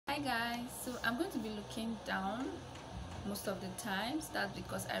Hi guys, so I'm going to be looking down most of the times. That's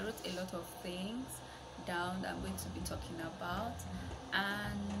because I wrote a lot of things down that I'm going to be talking about,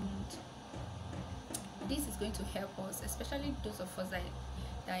 and this is going to help us, especially those of us that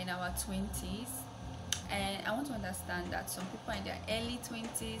are in our 20s. And I want to understand that some people are in their early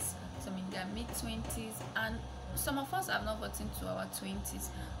 20s, some in their mid 20s, and some of us have not gotten to our 20s.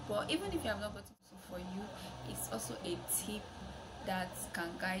 But even if you have not gotten to, for you, it's also a tip that can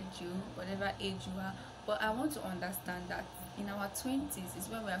guide you whatever age you are. But I want to understand that in our 20s is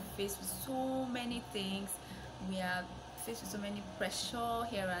when we are faced with so many things. We are faced with so many pressure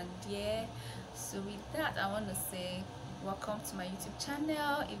here and there. So with that, I want to say welcome to my YouTube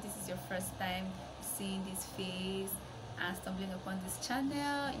channel. If this is your first time seeing this face and stumbling upon this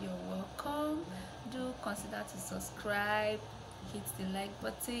channel, you're welcome. Do consider to subscribe, hit the like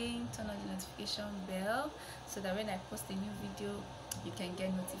button, turn on the notification bell so that when I post a new video you can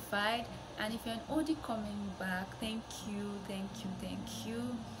get notified. And if you're an oldie coming back, thank you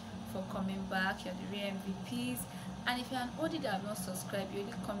for coming back. You're the real MVPs. And if you're an oldie that have not subscribed, you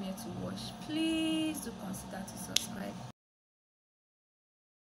only come here to watch, please do consider to subscribe.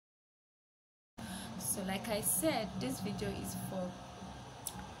 So like I said, this video is for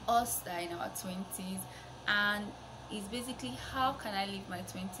us that are in our 20s, and it's basically how can I live my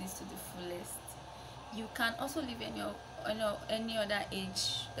 20s to the fullest. You can also live in your any other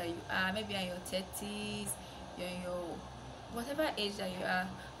age that you are. Maybe in your 30s, you're in your whatever age that you are,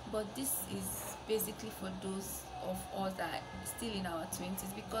 but this is basically for those of us that are still in our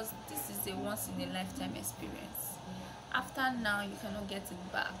 20s, because this is a once in a lifetime experience. After now you cannot get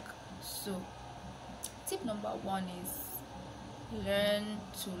it back. So tip number one is learn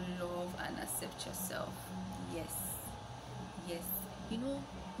to love and accept yourself. Yes, you know,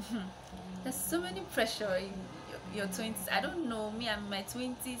 there's so many pressure in your 20s. I don't know, me, I'm in my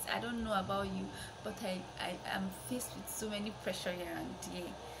 20s, I don't know about you, but I am faced with so many pressure here and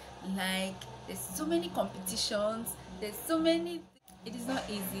there. Like, there's so many competitions, there's so many, it is not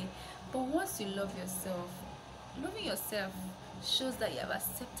easy. But once you love yourself, loving yourself shows that you have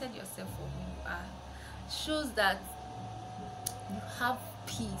accepted yourself for who you are, shows that you have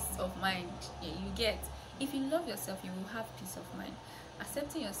peace of mind. You get, if you love yourself, you will have peace of mind.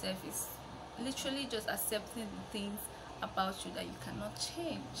 Accepting yourself is literally just accepting the things about you that you cannot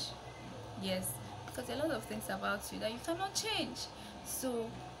change. Yes, because a lot of things about you that you cannot change. So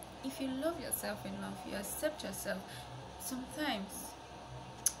if you love yourself enough, you accept yourself. Sometimes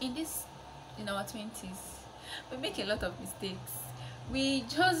in our 20s, we make a lot of mistakes. We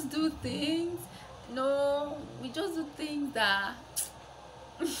just do things, we just do things that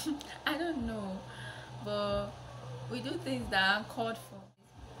I don't know, but we do things that are called for.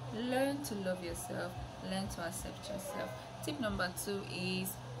 Learn to love yourself, learn to accept yourself. Tip number two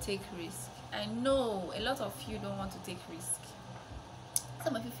is take risk. I know a lot of you don't want to take risk.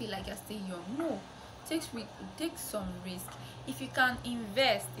 Some of you feel like you're still young. No, take some risk. If you can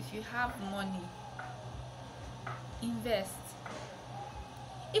invest, if you have money, invest.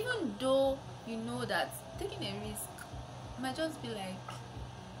 Even though you know that taking a risk might just be like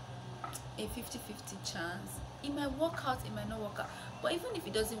a 50-50 chance. It might work out, it might not work out. But even if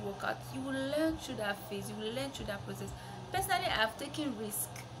it doesn't work out, you will learn through that phase, you will learn through that process. Personally, I have taken risk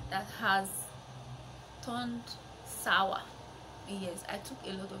that has turned sour. Yes, I took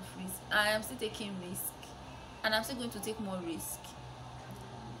a lot of risk. I am still taking risk, and I'm still going to take more risk.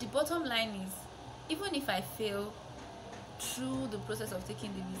 The bottom line is, even if I fail through the process of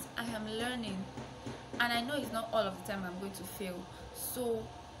taking the risk, I am learning, and I know it's not all of the time I'm going to fail. So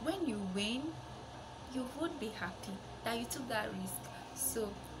when you win, you would be happy that you took that risk. So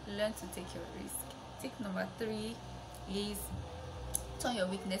learn to take your risk. Tip number three is turn your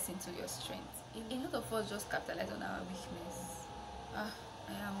weakness into your strength. A lot of us just capitalize on our weakness. I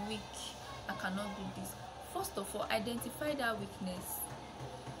am weak, I cannot do this. First of all, identify that weakness.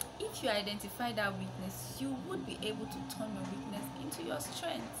 If you identify that weakness, you would be able to turn your weakness into your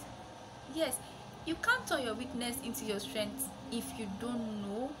strength. Yes, you can't turn your weakness into your strength if you don't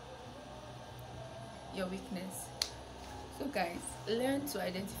know your weakness. So guys, learn to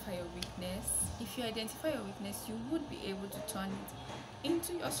identify your weakness. If you identify your weakness, you would be able to turn it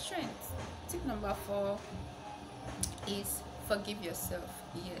into your strength. Tip number four is forgive yourself.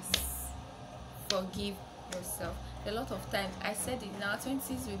 Yes, forgive yourself. A lot of times, I said it, in our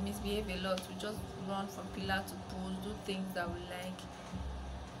 20s we misbehave a lot. We just run from pillar to post, do things that we like.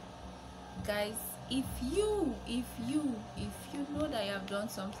 Guys, if you know that you have done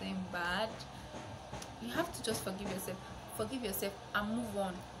something bad, you have to just forgive yourself and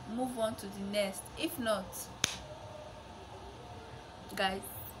move on to the next. If not, guys,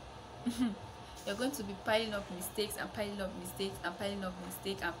 You're going to be piling up mistakes and piling up mistakes and piling up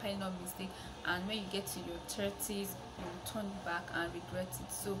mistakes and piling up mistakes, and when you get to your 30s, you will turn back and regret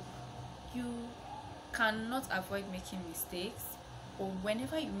it. So you cannot avoid making mistakes, or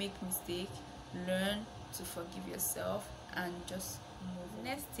whenever you make mistake, learn to forgive yourself and just move.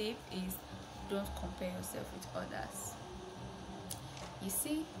 Next tip is, don't compare yourself with others. You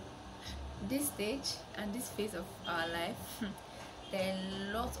see, this stage and this phase of our life, there are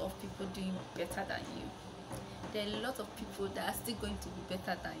a lot of people doing better than you. There are a lot of people that are still going to be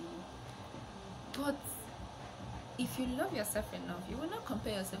better than you. But if you love yourself enough, you will not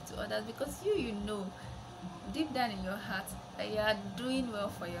compare yourself to others, because you know deep down in your heart that you are doing well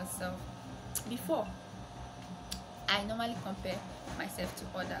for yourself. Before, I normally compare myself to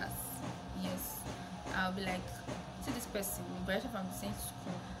others. Yes, I'll be like, see this person, we graduated from the same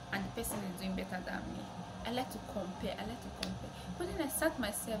school, and the person is doing better than me. I like to compare. But then I sat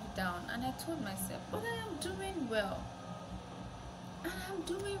myself down and I told myself, but I am doing well. And I'm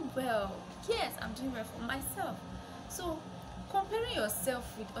doing well. Yes, I'm doing well for myself. So comparing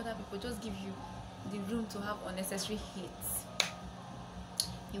yourself with other people just gives you the room to have unnecessary hate.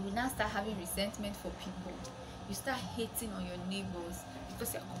 You will now start having resentment for people. You start hating on your neighbors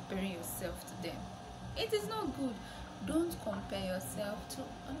because you're comparing yourself to them. It is not good. Don't compare yourself to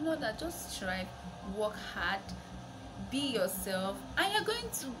another. Just strive, work hard, be yourself, and you're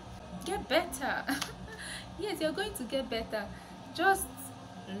going to get better. Yes, you're going to get better. Just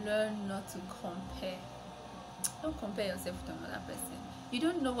learn not to compare. Don't compare yourself to another person. You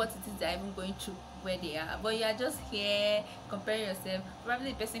don't know what it is they're even going through where they are, but you are just here comparing yourself.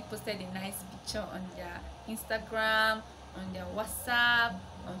 Probably the person posted a nice picture on their Instagram, on their WhatsApp,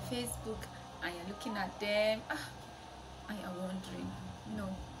 on Facebook, and you're looking at them, and you're wondering. No,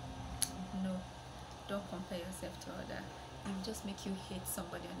 don't compare yourself to others. It will just make you hate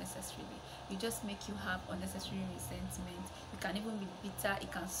somebody unnecessarily. It just make you have unnecessary resentment. You can even be bitter.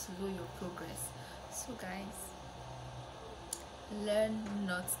 It can slow your progress. So guys, learn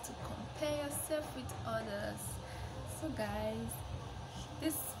not to compare yourself with others. So guys,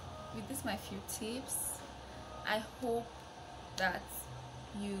 with this my few tips, I hope that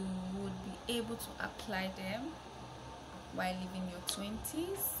you would be able to apply them while living your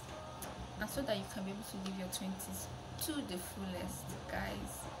 20s, and so that you can be able to live your 20s to the fullest.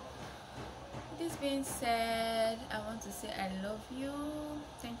 Guys, this being said, I want to say I love you.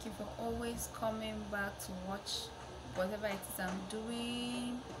 Thank you for always coming back to watch whatever it is I'm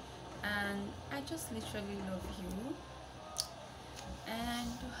doing, and I just literally love you, and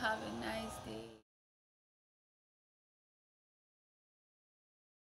have a nice day.